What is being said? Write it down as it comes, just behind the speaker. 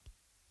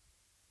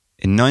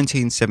In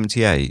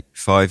 1978,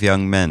 5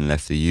 young men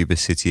left the Yuba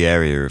City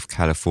area of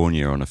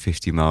California on a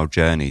 50-mile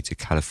journey to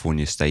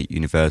California State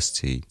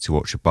University to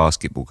watch a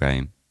basketball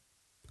game.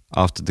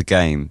 After the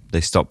game,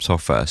 they stopped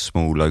off at a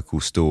small local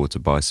store to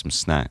buy some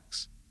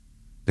snacks.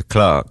 The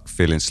clerk,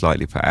 feeling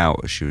slightly put out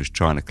as she was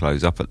trying to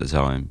close up at the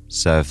time,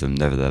 served them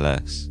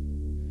nevertheless.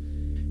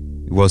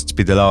 It was to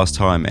be the last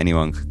time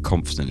anyone could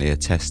confidently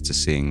attest to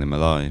seeing them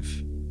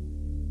alive.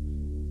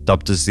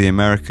 Dubbed as the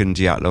American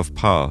Dyatlov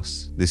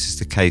Pass, this is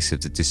the case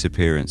of the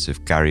disappearance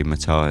of Gary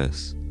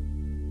Matthias.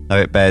 Though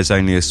it bears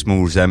only a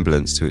small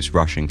resemblance to its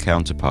Russian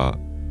counterpart,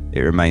 it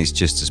remains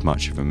just as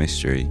much of a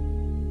mystery.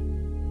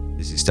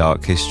 This is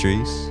Dark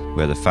Histories,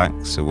 where the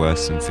facts are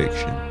worse than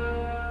fiction.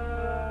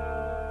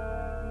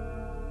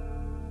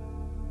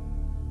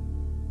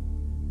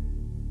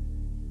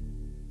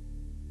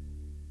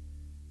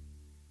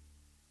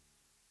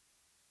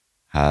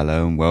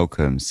 Hello and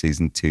welcome,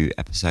 Season 2,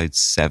 Episode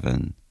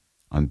 7.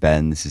 I'm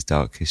Ben, this is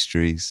Dark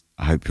Histories.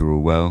 I hope you're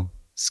all well.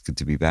 It's good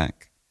to be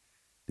back.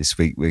 This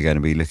week we're going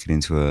to be looking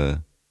into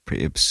a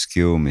pretty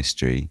obscure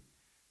mystery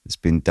that's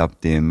been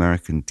dubbed the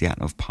American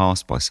Dyatlov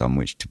Pass by some,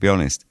 which, to be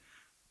honest,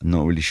 I'm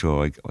not really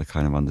sure I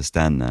kind of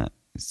understand that.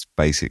 It's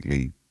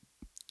basically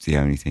the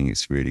only thing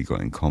it's really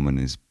got in common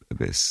is a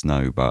bit of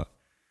snow, but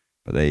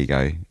there you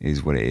go, it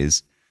is what it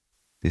is.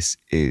 This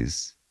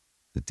is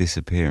the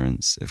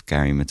disappearance of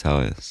Gary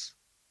Matthias.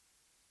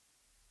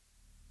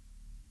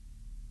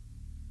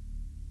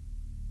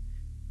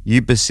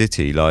 Yuba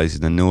City lies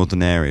in the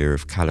northern area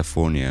of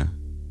California.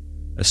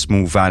 A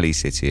small valley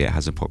city, it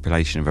has a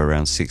population of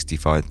around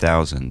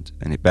 65,000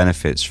 and it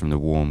benefits from the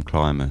warm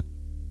climate.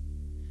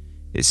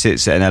 It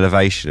sits at an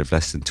elevation of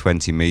less than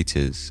 20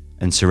 metres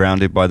and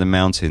surrounded by the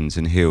mountains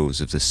and hills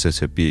of the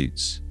Sutter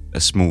Buttes,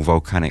 a small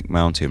volcanic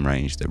mountain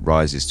range that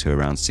rises to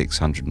around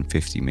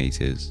 650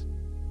 metres.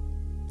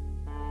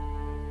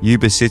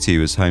 Yuba City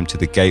was home to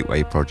the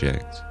Gateway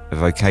Project, a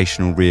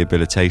vocational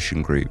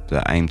rehabilitation group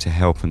that aimed to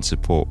help and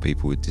support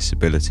people with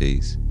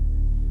disabilities.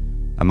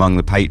 Among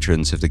the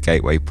patrons of the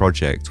Gateway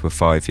Project were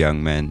 5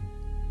 young men: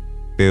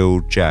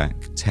 Bill, Jack,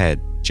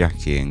 Ted,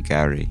 Jackie and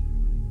Gary.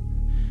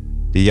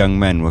 The young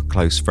men were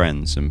close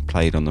friends and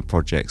played on the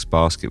project's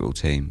basketball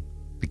team,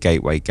 the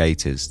Gateway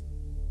Gators.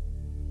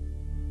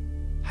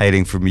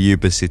 Hailing from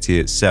Yuba City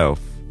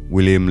itself,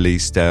 William Lee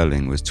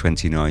Sterling was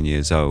 29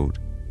 years old.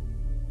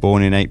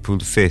 Born in April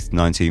 5th,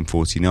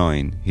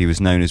 1949, he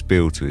was known as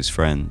Bill to his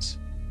friends.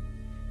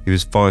 He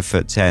was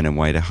 5'10" and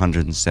weighed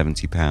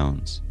 170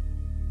 pounds.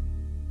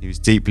 He was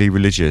deeply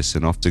religious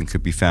and often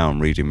could be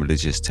found reading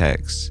religious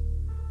texts.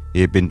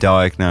 He had been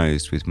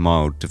diagnosed with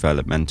mild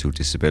developmental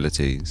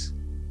disabilities.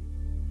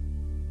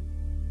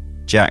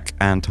 Jack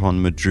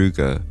Anton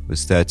Madruga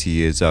was 30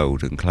 years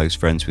old and close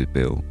friends with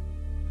Bill.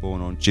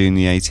 Born on June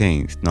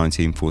 18th,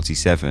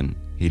 1947,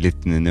 he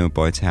lived in the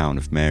nearby town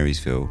of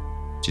Marysville,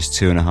 just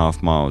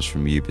 2.5 miles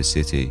from Yuba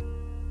City.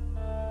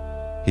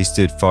 He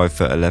stood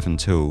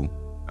 5'11" tall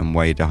and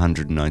weighed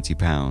 190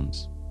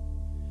 pounds.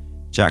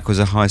 Jack was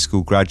a high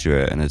school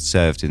graduate and had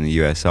served in the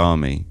US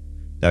Army,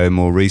 though in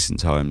more recent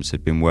times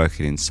had been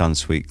working in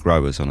Sunsweet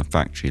Growers on a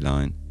factory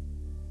line.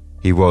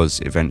 He was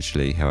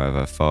eventually,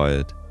 however,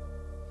 fired.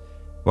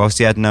 Whilst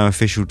he had no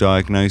official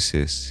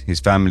diagnosis,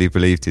 his family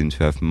believed him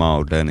to have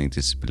mild learning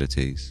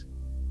disabilities.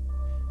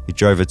 He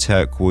drove a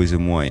turquoise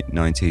and white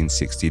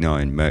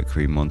 1969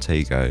 Mercury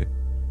Montego,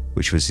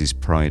 which was his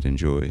pride and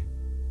joy.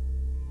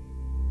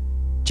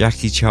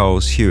 Jackie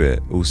Charles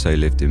Hewitt also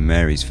lived in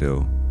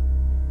Marysville.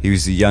 He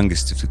was the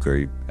youngest of the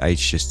group,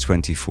 aged just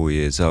 24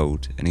 years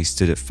old, and he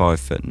stood at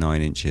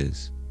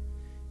 5'9".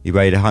 He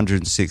weighed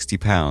 160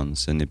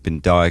 pounds and had been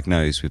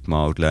diagnosed with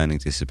mild learning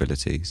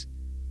disabilities,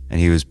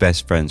 and he was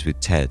best friends with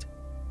Ted.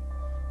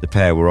 The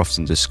pair were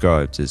often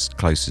described as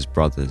close as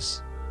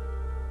brothers.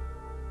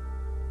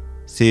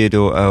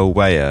 Theodore Earl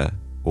Weyer,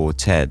 or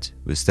Ted,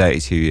 was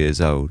 32 years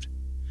old.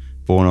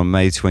 Born on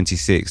May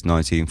 26,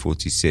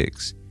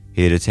 1946,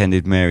 he had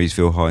attended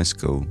Marysville High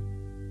School.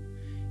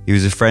 He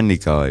was a friendly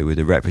guy with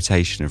a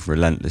reputation of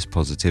relentless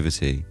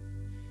positivity.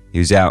 He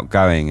was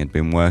outgoing and had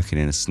been working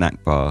in a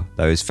snack bar,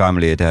 though his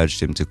family had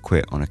urged him to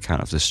quit on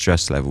account of the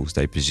stress levels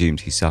they presumed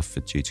he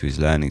suffered due to his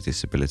learning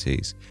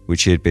disabilities,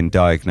 which he had been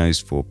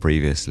diagnosed for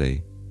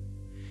previously.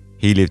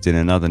 He lived in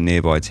another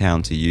nearby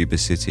town to Yuba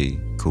City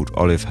called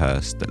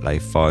Olivehurst that lay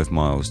 5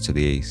 miles to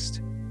the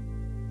east.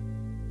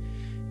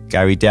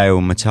 Gary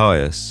Dale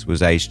Matthias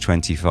was aged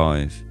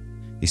 25.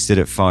 He stood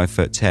at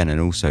 5'10"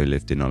 and also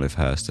lived in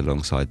Olivehurst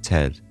alongside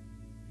Ted.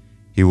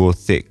 He wore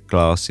thick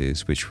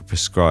glasses which were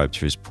prescribed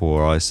for his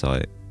poor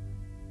eyesight.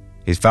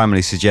 His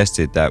family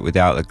suggested that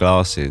without the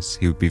glasses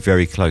he would be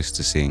very close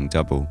to seeing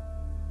double.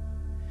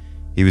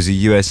 He was a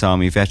US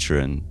Army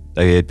veteran,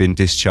 though he had been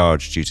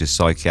discharged due to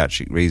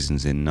psychiatric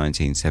reasons in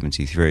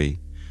 1973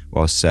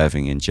 whilst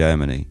serving in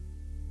Germany.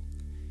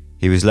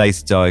 He was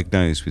later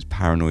diagnosed with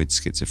paranoid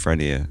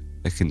schizophrenia,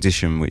 a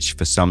condition which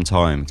for some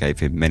time gave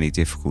him many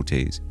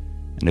difficulties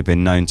and had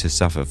been known to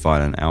suffer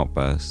violent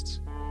outbursts.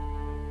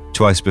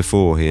 Twice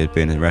before he had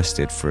been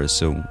arrested for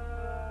assault.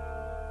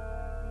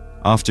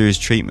 After his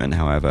treatment,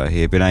 however,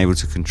 he had been able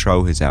to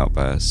control his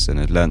outbursts and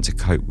had learnt to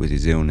cope with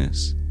his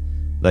illness,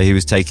 though he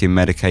was taking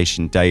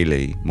medication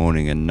daily,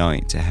 morning and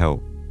night, to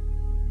help.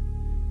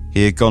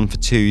 He had gone for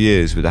 2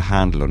 years with a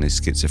handle on his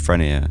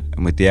schizophrenia,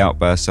 and with the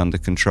outbursts under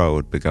control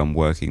had begun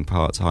working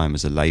part-time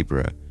as a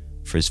labourer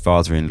for his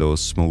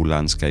father-in-law's small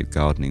landscape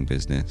gardening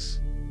business.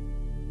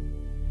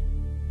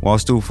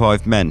 Whilst all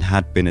 5 men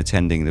had been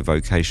attending the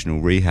vocational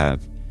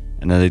rehab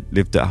and had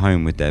lived at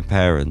home with their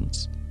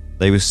parents,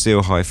 they were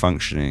still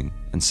high-functioning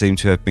and seemed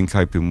to have been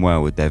coping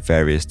well with their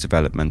various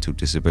developmental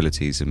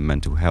disabilities and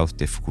mental health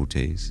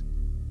difficulties.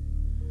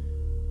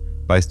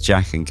 Both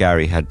Jack and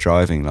Gary had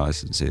driving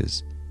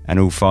licences, and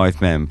all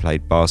 5 men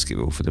played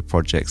basketball for the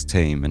project's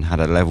team and had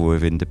a level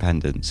of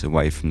independence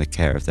away from the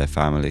care of their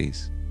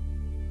families.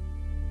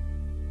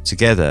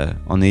 Together,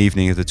 on the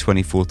evening of the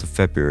 24th of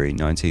February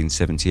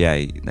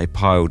 1978, they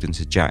piled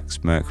into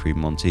Jack's Mercury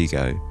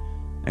Montego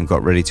and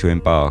got ready to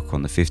embark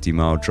on the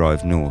 50-mile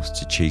drive north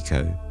to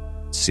Chico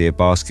to see a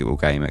basketball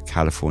game at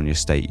California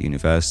State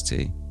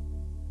University.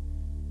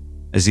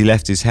 As he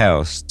left his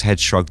house, Ted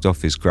shrugged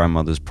off his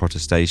grandmother's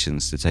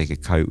protestations to take a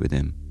coat with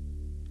him.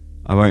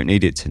 "I won't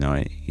need it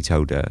tonight," he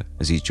told her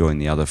as he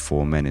joined the other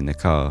 4 men in the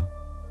car.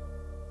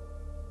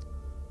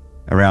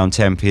 Around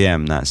 10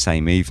 p.m. that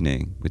same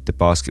evening, with the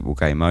basketball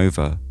game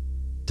over,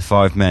 the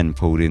 5 men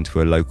pulled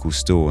into a local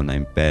store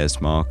named Bears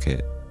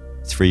Market,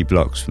 3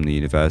 blocks from the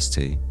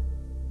university.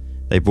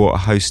 They bought a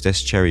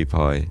Hostess cherry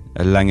pie,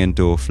 a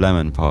Langendorf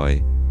lemon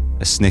pie,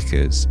 a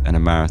Snickers and a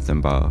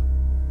Marathon bar.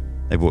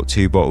 They bought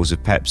 2 bottles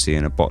of Pepsi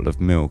and a bottle of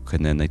milk,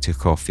 and then they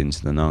took off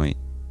into the night.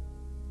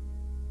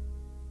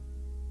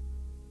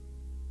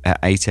 At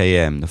 8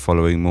 a.m. the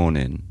following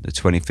morning, the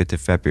 25th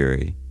of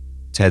February,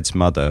 Ted's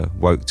mother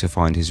woke to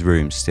find his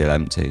room still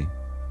empty.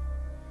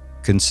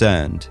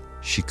 Concerned,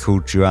 she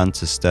called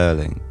Joanta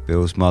Sterling,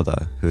 Bill's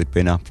mother, who had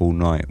been up all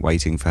night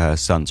waiting for her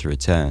son to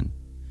return,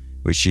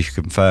 which she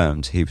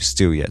confirmed he was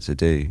still yet to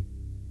do.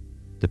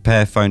 The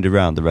pair phoned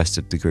around the rest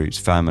of the group's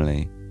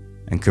family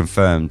and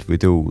confirmed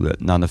with all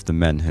that none of the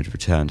men had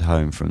returned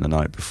home from the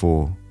night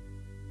before.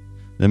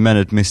 The men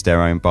had missed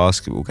their own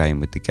basketball game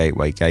with the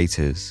Gateway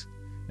Gators,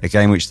 a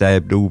game which they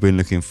had all been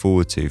looking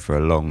forward to for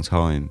a long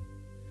time.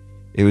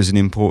 It was an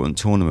important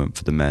tournament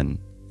for the men,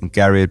 and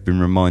Gary had been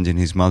reminding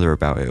his mother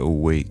about it all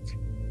week.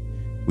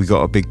 "We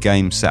got a big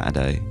game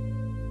Saturday.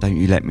 Don't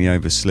you let me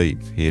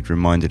oversleep," he had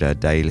reminded her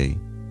daily.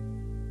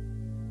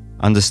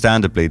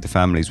 Understandably, the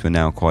families were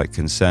now quite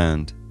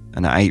concerned,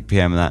 and at 8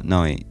 p.m. that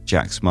night,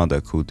 Jack's mother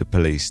called the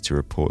police to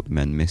report the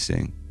men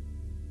missing.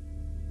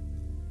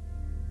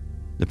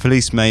 The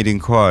police made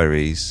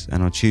inquiries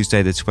and on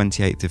Tuesday the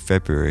 28th of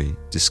February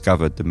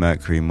discovered the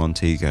Mercury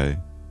Montego.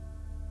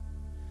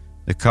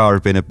 The car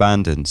had been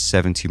abandoned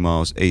 70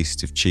 miles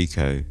east of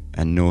Chico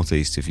and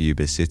northeast of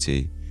Yuba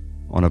City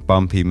on a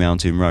bumpy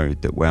mountain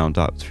road that wound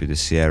up through the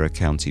Sierra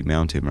County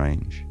mountain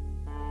range.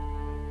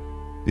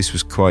 This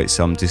was quite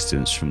some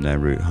distance from their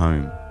route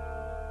home.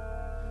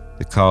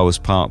 The car was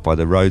parked by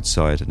the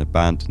roadside and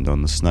abandoned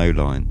on the snow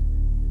line,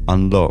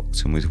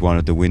 unlocked and with one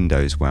of the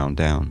windows wound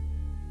down.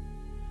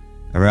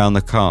 Around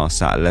the car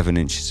sat 11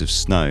 inches of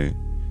snow,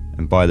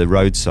 and by the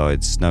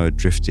roadside snow had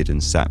drifted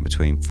and sat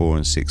between 4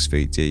 and 6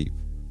 feet deep.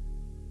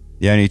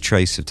 The only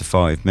trace of the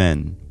 5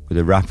 men were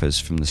the wrappers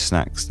from the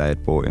snacks they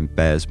had bought in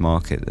Bears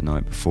Market the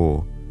night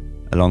before,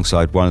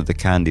 alongside one of the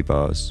candy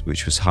bars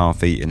which was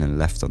half eaten and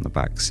left on the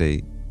back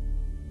seat.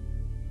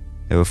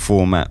 There were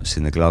 4 maps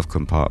in the glove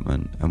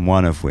compartment, and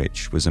one of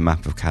which was a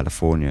map of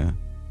California.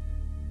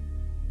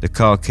 The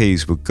car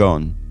keys were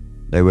gone,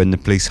 though when the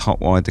police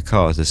hotwired the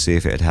car to see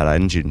if it had had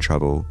engine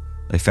trouble,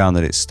 they found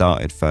that it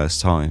started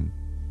first time.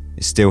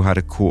 It still had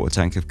a quarter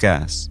tank of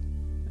gas,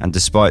 and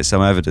despite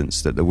some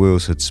evidence that the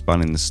wheels had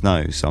spun in the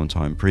snow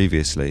sometime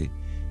previously,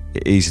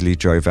 it easily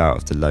drove out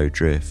of the low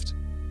drift.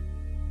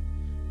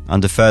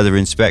 Under further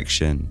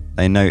inspection,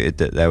 they noted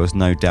that there was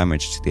no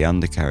damage to the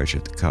undercarriage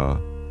of the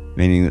car,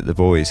 meaning that the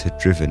boys had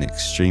driven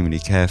extremely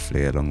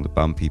carefully along the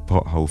bumpy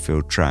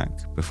pothole-filled track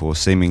before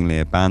seemingly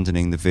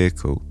abandoning the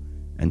vehicle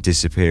and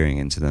disappearing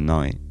into the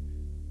night,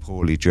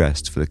 poorly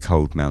dressed for the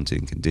cold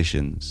mountain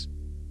conditions.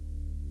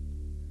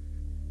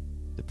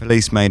 The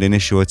police made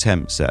initial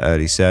attempts at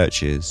early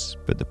searches,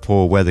 but the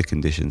poor weather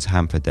conditions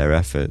hampered their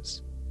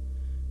efforts.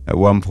 At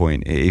one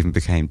point, it even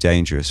became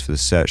dangerous for the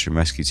search and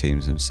rescue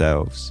teams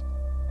themselves.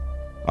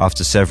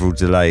 After several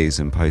delays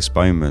and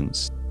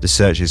postponements, the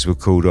searches were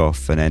called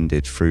off and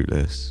ended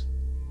fruitless.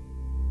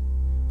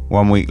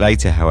 1 week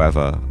later,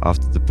 however,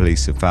 after the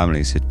police and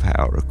families had put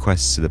out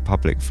requests to the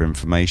public for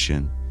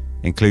information,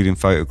 including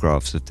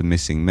photographs of the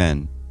missing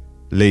men,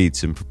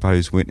 leads and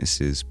proposed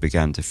witnesses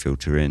began to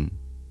filter in.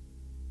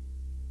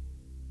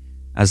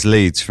 As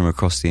leads from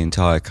across the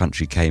entire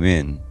country came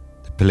in,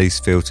 the police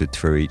filtered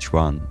through each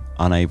one,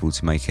 unable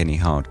to make any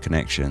hard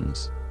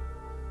connections.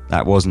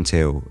 That was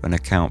until an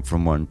account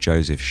from one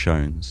Joseph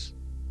Shones.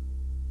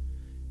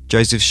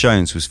 Joseph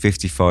Shones was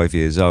 55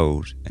 years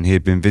old, and he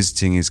had been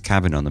visiting his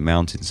cabin on the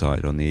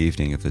mountainside on the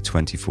evening of the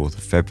 24th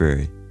of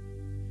February.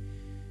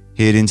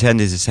 He had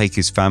intended to take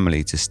his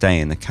family to stay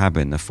in the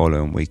cabin the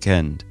following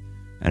weekend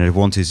and had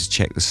wanted to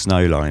check the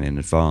snow line in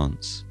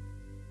advance.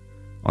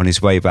 On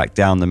his way back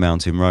down the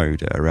mountain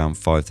road at around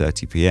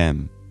 5:30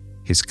 p.m,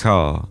 his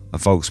car, a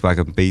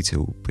Volkswagen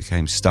Beetle,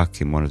 became stuck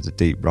in one of the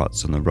deep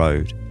ruts on the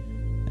road,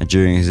 and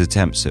during his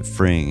attempts at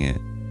freeing it,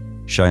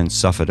 Shones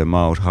suffered a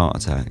mild heart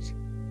attack.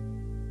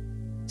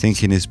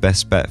 Thinking his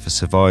best bet for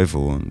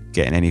survival and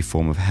getting any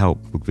form of help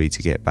would be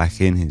to get back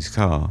in his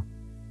car,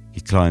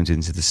 he climbed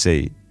into the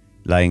seat,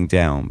 laying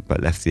down but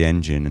left the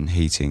engine and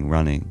heating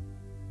running.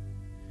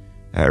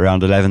 At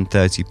around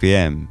 11:30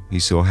 p.m, he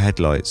saw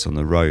headlights on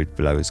the road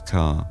below his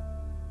car.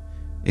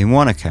 In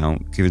one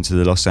account given to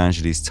the Los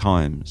Angeles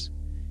Times,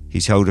 he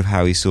told of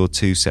how he saw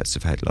two sets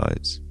of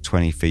headlights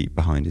 20 feet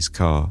behind his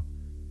car.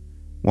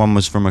 One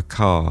was from a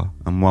car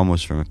and one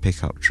was from a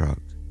pickup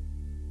truck.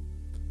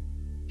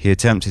 He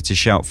attempted to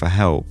shout for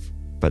help,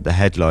 but the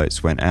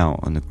headlights went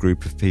out and the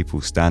group of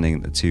people standing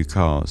at the two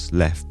cars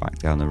left back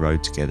down the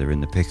road together in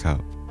the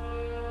pickup.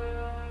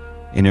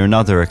 In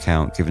another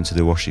account given to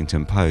the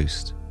Washington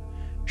Post,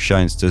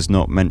 Shones does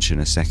not mention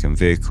a second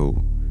vehicle,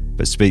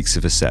 but speaks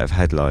of a set of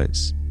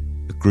headlights,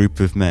 a group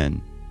of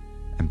men,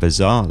 and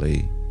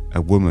bizarrely, a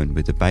woman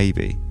with a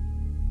baby.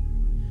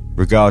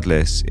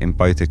 Regardless, in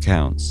both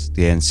accounts,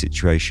 the end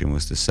situation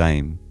was the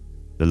same.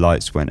 The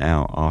lights went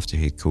out after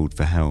he had called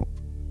for help.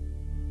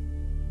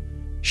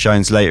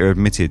 Shones later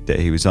admitted that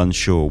he was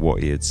unsure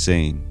what he had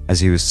seen, as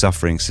he was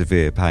suffering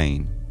severe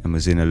pain and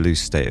was in a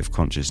loose state of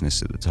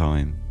consciousness at the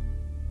time.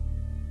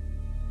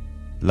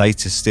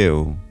 Later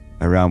still,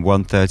 around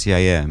 1:30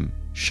 a.m,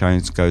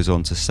 Shones goes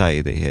on to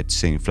say that he had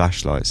seen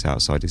flashlights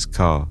outside his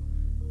car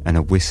and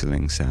a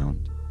whistling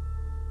sound.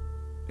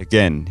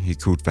 Again, he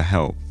called for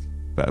help,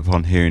 but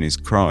upon hearing his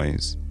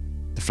cries,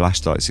 the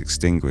flashlights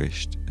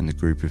extinguished and the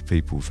group of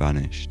people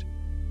vanished.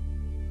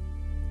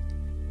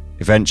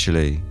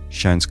 Eventually,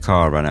 Shones'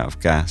 car ran out of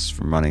gas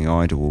from running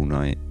idle all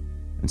night,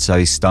 and so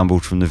he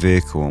stumbled from the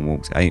vehicle and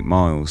walked 8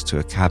 miles to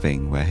a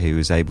cabin where he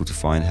was able to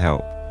find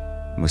help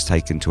and was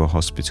taken to a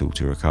hospital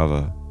to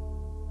recover.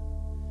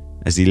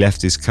 As he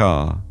left his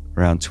car,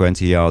 around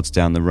 20 yards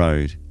down the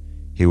road,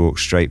 he walked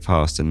straight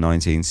past a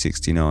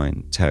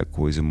 1969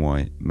 turquoise and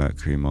white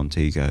Mercury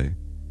Montego.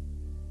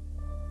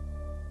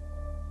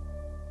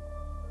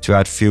 To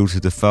add fuel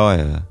to the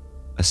fire,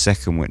 a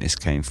second witness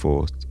came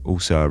forth,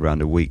 also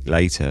around a week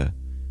later,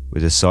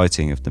 with a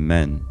sighting of the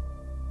men.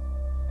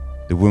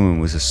 The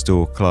woman was a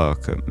store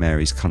clerk at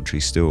Mary's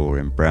Country Store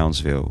in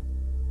Brownsville,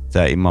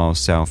 30 miles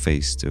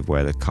southeast of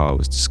where the car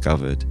was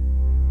discovered.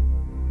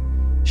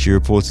 She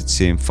reported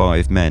seeing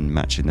 5 men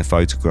matching the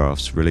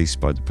photographs released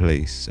by the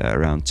police at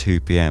around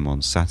 2 p.m.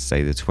 on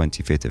Saturday the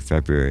 25th of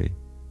February.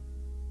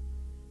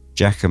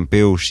 Jack and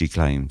Bill, she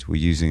claimed, were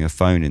using a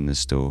phone in the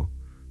store,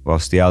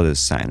 whilst the others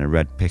sat in a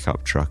red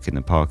pickup truck in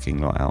the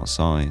parking lot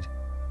outside.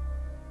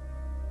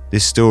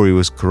 This story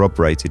was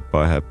corroborated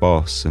by her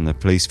boss, and the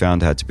police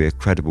found her to be a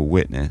credible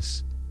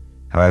witness.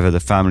 However,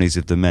 the families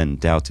of the men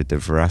doubted the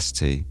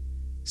veracity,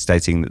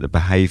 stating that the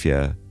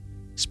behaviour,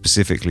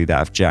 specifically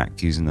that of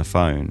Jack using the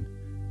phone,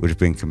 would have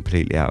been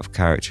completely out of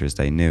character as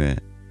they knew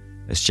it,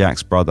 as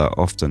Jack's brother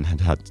often had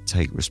to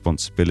take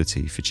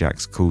responsibility for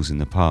Jack's calls in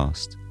the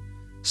past.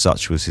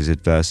 Such was his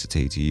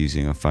adversity to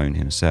using a phone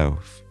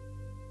himself.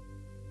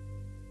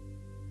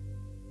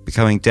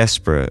 Becoming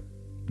desperate,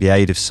 the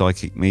aid of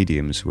psychic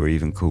mediums were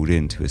even called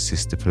in to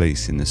assist the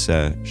police in the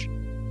search.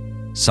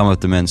 Some of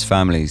the men's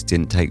families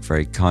didn't take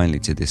very kindly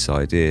to this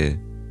idea.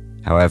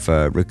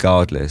 However,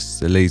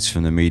 regardless, the leads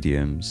from the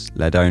mediums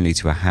led only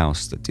to a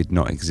house that did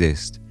not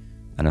exist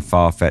and a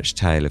far-fetched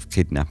tale of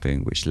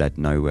kidnapping which led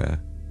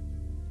nowhere.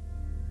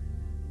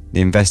 The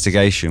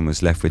investigation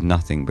was left with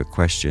nothing but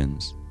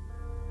questions.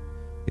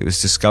 It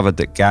was discovered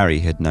that Gary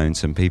had known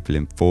some people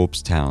in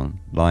Forbestown,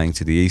 lying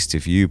to the east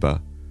of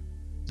Yuba.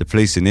 The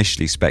police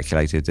initially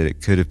speculated that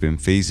it could have been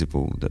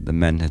feasible that the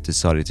men had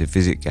decided to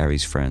visit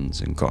Gary's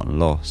friends and gotten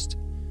lost,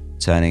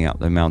 turning up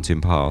the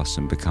mountain pass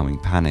and becoming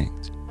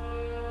panicked.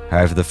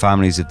 However, the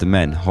families of the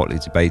men hotly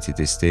debated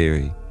this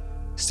theory,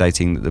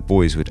 stating that the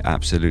boys would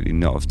absolutely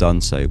not have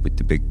done so with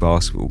the big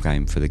basketball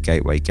game for the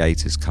Gateway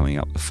Gators coming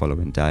up the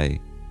following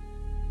day.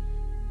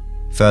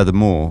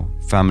 Furthermore,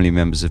 family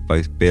members of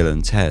both Bill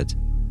and Ted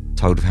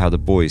told of how the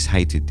boys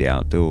hated the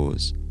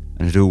outdoors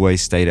and had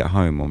always stayed at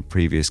home on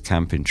previous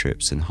camping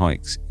trips and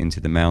hikes into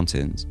the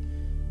mountains,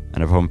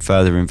 and upon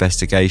further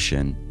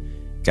investigation,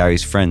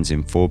 Gary's friends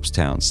in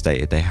Forbestown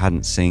stated they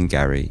hadn't seen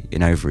Gary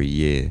in over a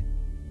year.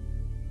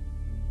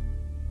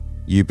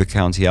 Yuba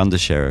County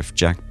Undersheriff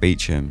Jack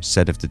Beecham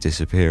said of the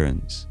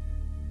disappearance,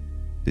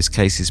 "This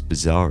case is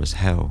bizarre as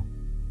hell.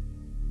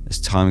 As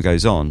time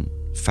goes on,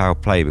 foul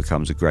play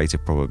becomes a greater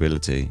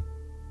probability.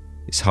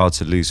 It's hard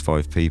to lose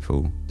 5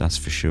 people, that's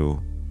for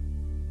sure."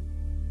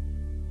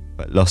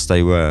 But lost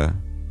they were,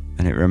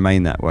 and it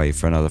remained that way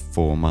for another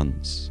 4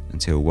 months,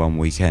 until one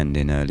weekend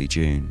in early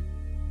June.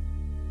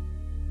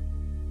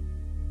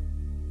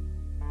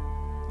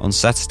 On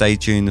Saturday,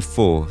 June the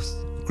 4th,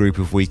 a group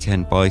of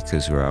weekend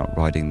bikers were out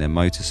riding their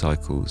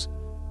motorcycles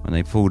when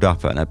they pulled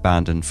up at an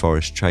abandoned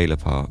forest trailer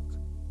park.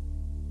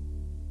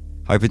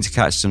 Hoping to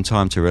catch some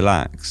time to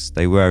relax,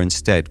 they were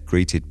instead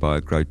greeted by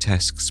a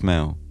grotesque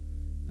smell,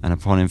 and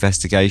upon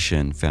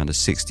investigation found a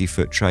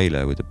 60-foot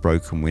trailer with a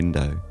broken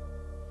window.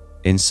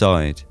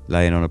 Inside,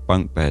 laying on a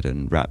bunk bed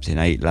and wrapped in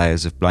 8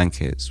 layers of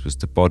blankets, was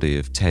the body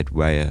of Ted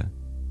Weyer.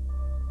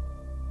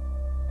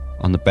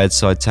 On the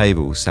bedside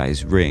table sat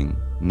his ring,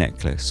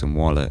 necklace and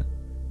wallet,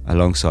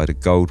 alongside a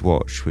gold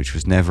watch which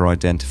was never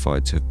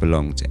identified to have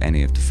belonged to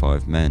any of the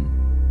 5 men.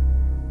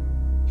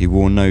 He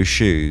wore no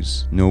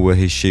shoes, nor were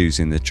his shoes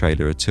in the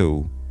trailer at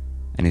all,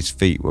 and his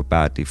feet were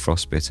badly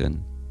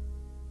frostbitten.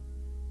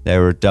 There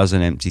were a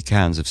dozen empty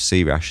cans of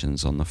sea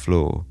rations on the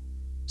floor,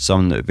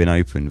 some that had been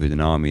opened with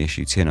an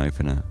army-issue tin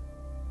opener.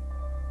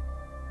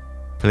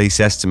 Police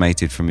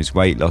estimated from his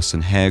weight loss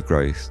and hair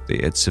growth that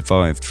he had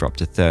survived for up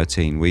to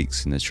 13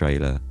 weeks in the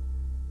trailer,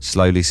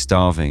 slowly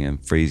starving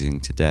and freezing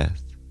to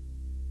death.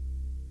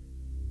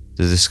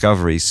 The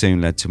discovery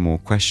soon led to more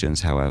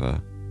questions,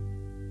 however.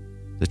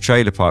 The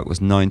trailer park was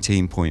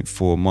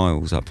 19.4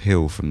 miles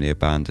uphill from the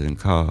abandoned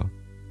car,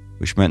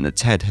 which meant that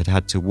Ted had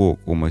had to walk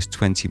almost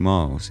 20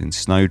 miles in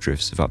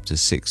snowdrifts of up to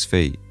 6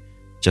 feet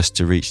just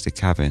to reach the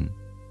cabin.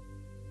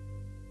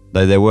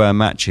 Though there were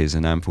matches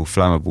and ample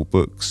flammable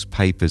books,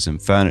 papers and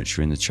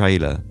furniture in the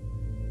trailer,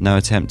 no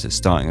attempt at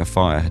starting a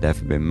fire had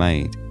ever been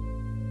made,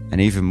 and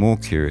even more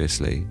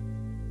curiously,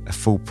 a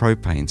full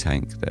propane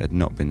tank that had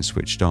not been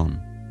switched on.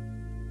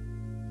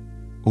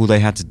 All they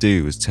had to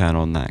do was turn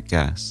on that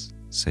gas,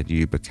 said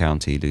Yuba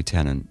County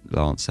Lieutenant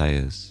Lance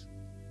Ayers.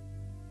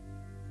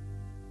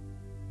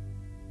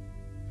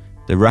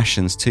 The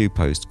rations too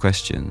posed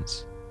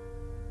questions.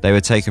 They were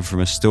taken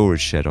from a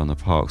storage shed on the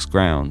park's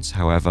grounds.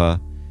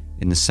 However,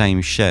 in the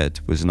same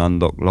shed was an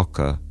unlocked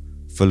locker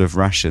full of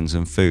rations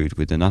and food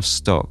with enough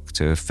stock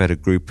to have fed a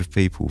group of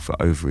people for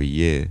over a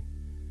year,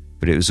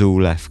 but it was all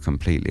left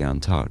completely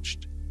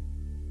untouched.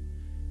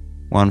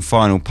 One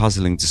final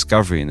puzzling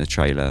discovery in the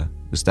trailer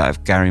was that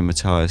of Gary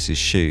Mathias'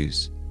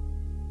 shoes,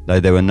 though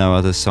there were no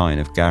other sign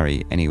of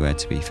Gary anywhere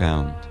to be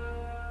found.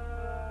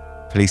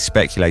 Police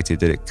speculated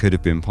that it could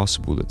have been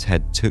possible that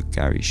Ted took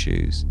Gary's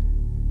shoes,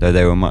 though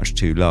they were much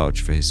too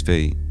large for his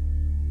feet.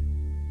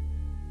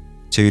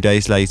 2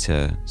 days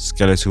later,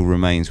 skeletal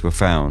remains were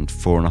found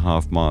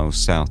 4.5 miles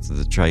south of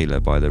the trailer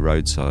by the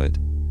roadside.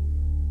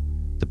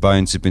 The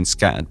bones had been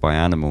scattered by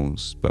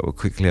animals, but were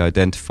quickly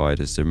identified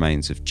as the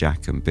remains of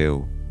Jack and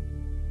Bill.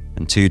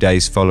 And 2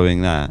 days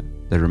following that,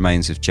 the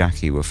remains of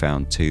Jackie were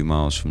found 2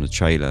 miles from the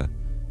trailer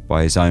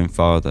by his own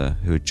father,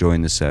 who had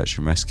joined the search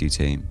and rescue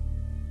team.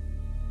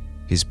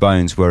 His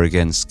bones were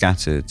again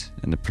scattered,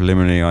 and the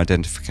preliminary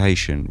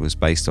identification was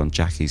based on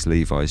Jackie's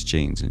Levi's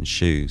jeans and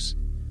shoes.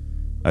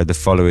 The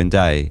following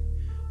day,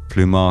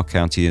 Plumar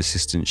County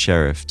Assistant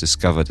Sheriff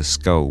discovered a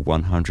skull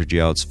 100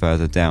 yards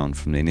further down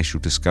from the initial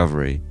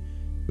discovery,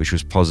 which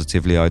was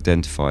positively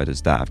identified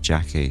as that of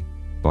Jackie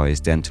by his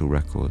dental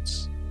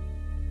records.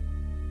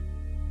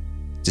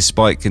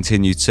 Despite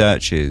continued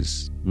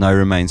searches, no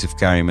remains of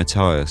Gary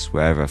Mathias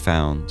were ever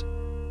found.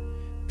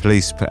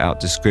 Police put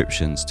out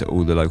descriptions to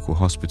all the local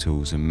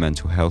hospitals and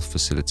mental health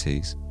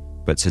facilities,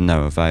 but to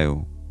no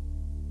avail.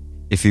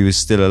 If he was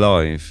still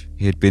alive,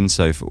 he had been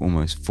so for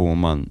almost 4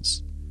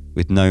 months,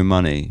 with no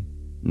money,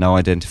 no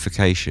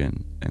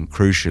identification, and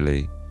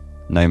crucially,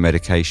 no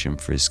medication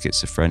for his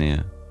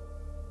schizophrenia.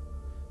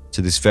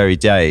 To this very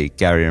day,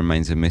 Gary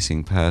remains a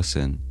missing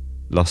person,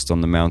 lost on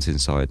the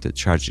mountainside that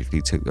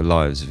tragically took the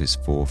lives of his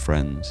 4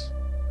 friends.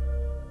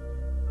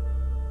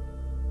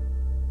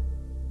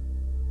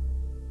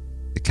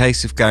 The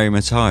case of Gary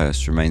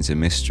Mathias remains a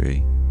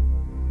mystery.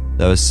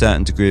 Though a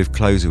certain degree of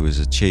closure was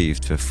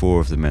achieved for 4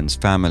 of the men's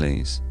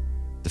families,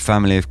 the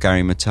family of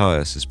Gary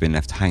Mathias has been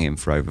left hanging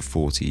for over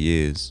 40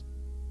 years.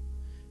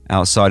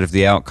 Outside of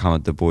the outcome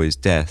of the boys'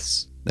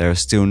 deaths, there are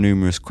still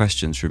numerous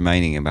questions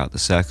remaining about the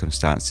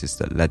circumstances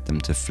that led them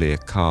to flee a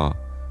car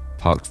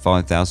parked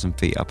 5,000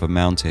 feet up a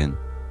mountain,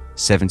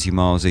 70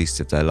 miles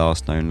east of their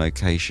last known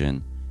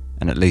location,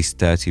 and at least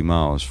 30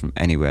 miles from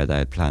anywhere they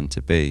had planned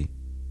to be.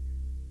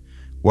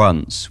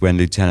 Once, when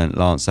Lieutenant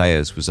Lance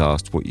Ayers was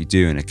asked what you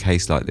do in a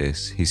case like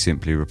this, he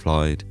simply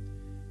replied,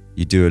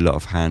 "You do a lot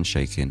of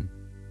handshaking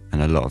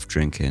and a lot of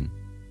drinking."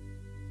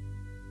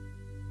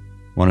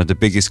 One of the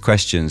biggest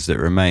questions that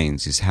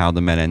remains is how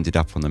the men ended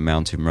up on the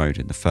mountain road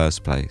in the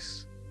first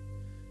place.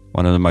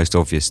 One of the most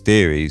obvious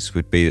theories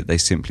would be that they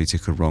simply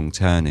took a wrong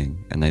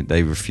turning and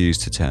they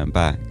refused to turn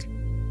back.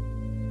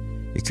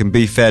 It can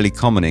be fairly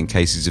common in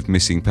cases of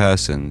missing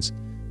persons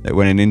that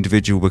when an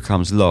individual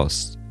becomes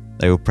lost,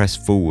 they will press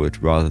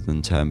forward rather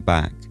than turn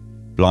back,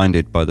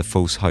 blinded by the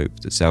false hope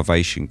that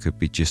salvation could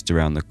be just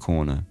around the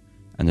corner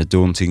and the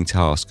daunting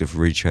task of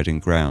retreading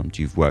ground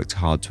you've worked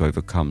hard to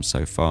overcome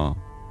so far.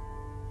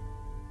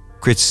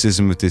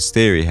 Criticism of this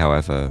theory,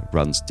 however,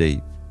 runs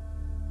deep.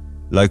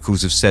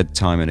 Locals have said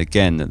time and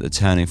again that the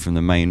turning from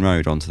the main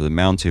road onto the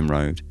mountain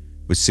road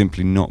would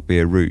simply not be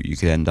a route you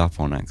could end up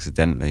on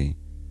accidentally,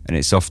 and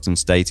it's often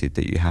stated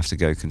that you have to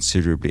go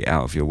considerably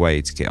out of your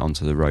way to get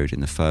onto the road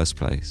in the first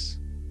place.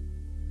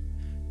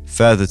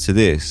 Further to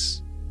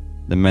this,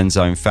 the men's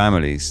own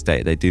families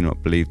state they do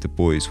not believe the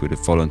boys would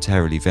have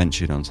voluntarily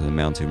ventured onto the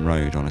mountain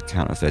road on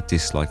account of their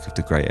dislike of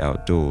the great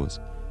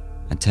outdoors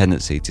and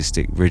tendency to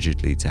stick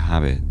rigidly to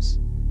habits.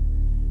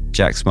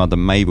 Jack's mother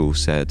Mabel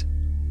said,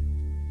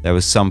 "There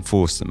was some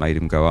force that made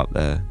him go up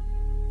there.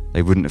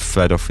 They wouldn't have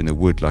fled off in the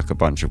wood like a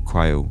bunch of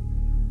quail.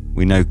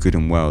 We know good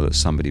and well that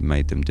somebody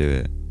made them do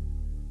it."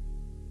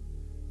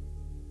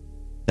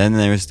 Then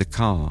there is the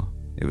car.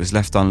 It was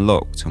left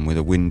unlocked and with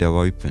a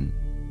window open.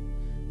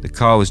 The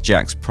car was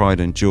Jack's pride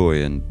and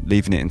joy, and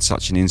leaving it in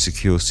such an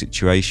insecure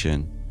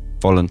situation,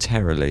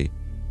 voluntarily,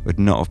 would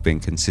not have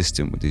been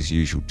consistent with his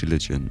usual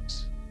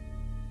diligence.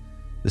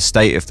 The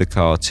state of the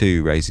car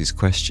too raises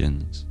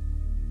questions.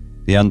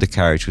 The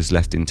undercarriage was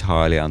left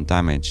entirely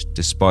undamaged,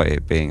 despite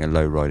it being a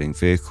low-riding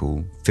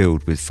vehicle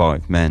filled with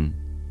 5 men.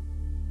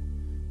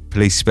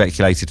 Police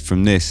speculated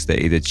from this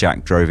that either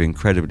Jack drove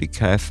incredibly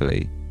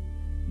carefully,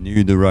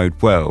 knew the road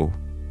well,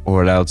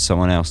 or allowed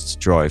someone else to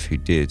drive who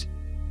did.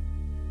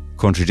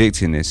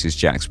 Contradicting this is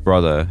Jack's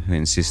brother, who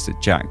insists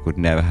that Jack would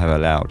never have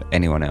allowed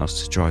anyone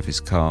else to drive his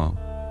car.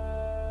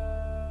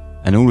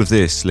 And all of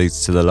this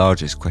leads to the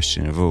largest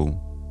question of all.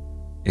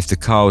 If the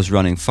car was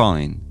running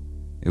fine,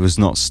 it was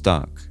not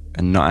stuck,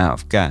 and not out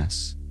of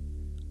gas,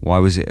 why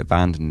was it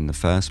abandoned in the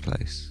first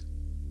place?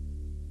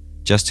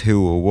 Just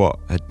who or what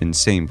had been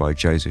seen by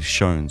Joseph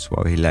Shones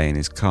while he lay in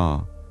his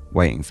car,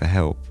 waiting for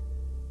help?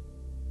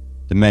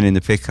 The men in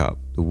the pickup,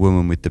 the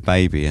woman with the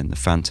baby, and the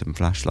phantom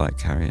flashlight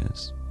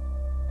carriers.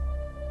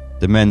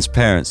 The men's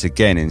parents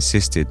again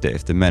insisted that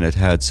if the men had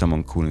heard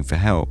someone calling for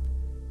help,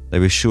 they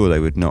were sure they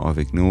would not have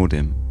ignored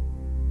him.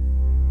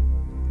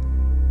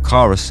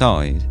 Car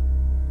aside,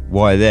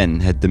 why then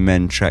had the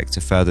men trekked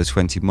a further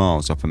 20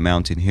 miles up a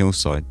mountain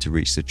hillside to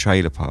reach the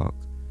trailer park?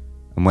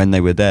 And when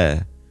they were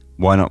there,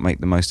 why not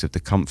make the most of the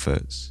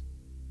comforts?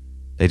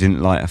 They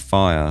didn't light a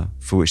fire,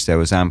 for which there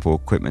was ample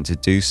equipment to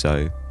do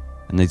so,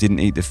 and they didn't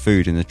eat the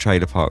food in the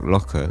trailer park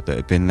locker that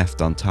had been left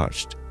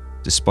untouched,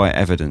 despite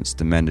evidence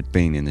the men had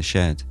been in the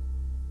shed.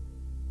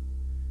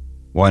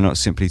 Why not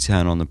simply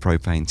turn on the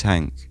propane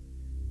tank,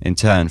 in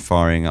turn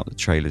firing up the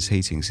trailer's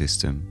heating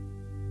system?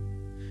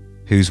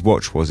 Whose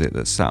watch was it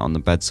that sat on the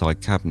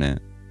bedside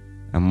cabinet,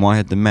 and why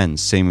had the men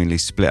seemingly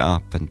split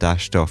up and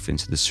dashed off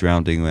into the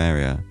surrounding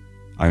area,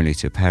 only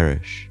to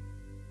perish?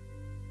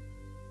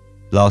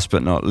 Last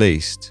but not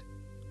least,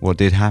 what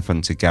did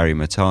happen to Gary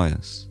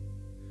Matthias?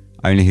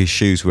 Only his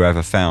shoes were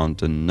ever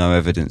found, and no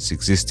evidence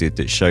existed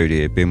that showed he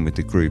had been with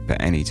the group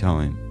at any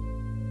time.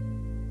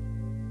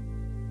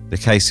 The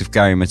case of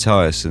Gary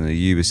Matthias and the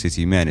Yuba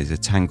City men is a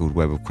tangled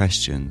web of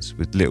questions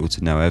with little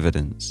to no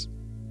evidence.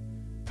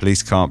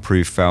 Police can't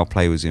prove foul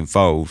play was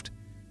involved,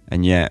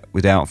 and yet,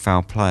 without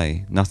foul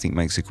play, nothing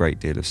makes a great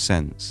deal of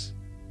sense.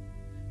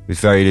 With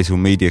very little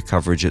media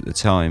coverage at the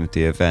time of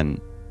the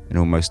event and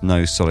almost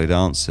no solid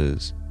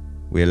answers,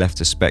 we are left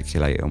to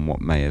speculate on what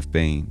may have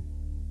been.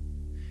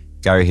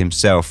 Gary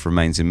himself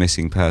remains a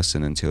missing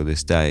person until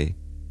this day,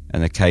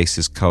 and the case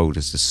as cold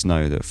as the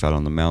snow that fell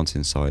on the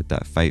mountainside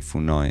that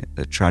fateful night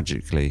that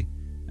tragically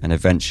and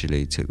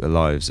eventually took the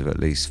lives of at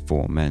least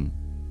 4 men.